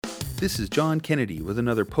This is John Kennedy with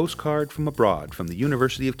another postcard from abroad from the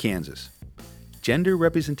University of Kansas. Gender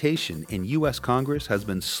representation in U.S. Congress has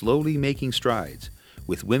been slowly making strides,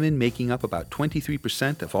 with women making up about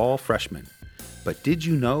 23% of all freshmen. But did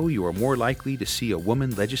you know you are more likely to see a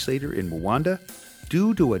woman legislator in Rwanda?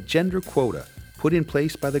 Due to a gender quota put in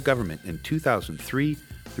place by the government in 2003,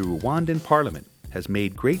 the Rwandan Parliament has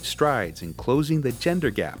made great strides in closing the gender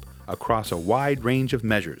gap across a wide range of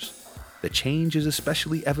measures. The change is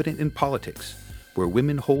especially evident in politics, where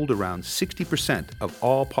women hold around 60% of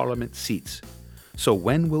all parliament seats. So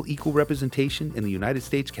when will equal representation in the United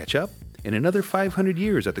States catch up? In another 500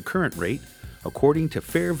 years at the current rate, according to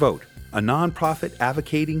FairVote, a nonprofit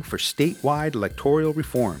advocating for statewide electoral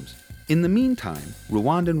reforms. In the meantime,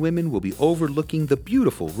 Rwandan women will be overlooking the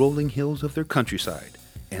beautiful rolling hills of their countryside,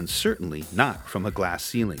 and certainly not from a glass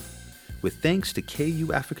ceiling. With thanks to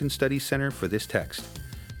KU African Studies Center for this text.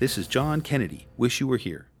 This is John Kennedy. Wish you were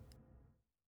here.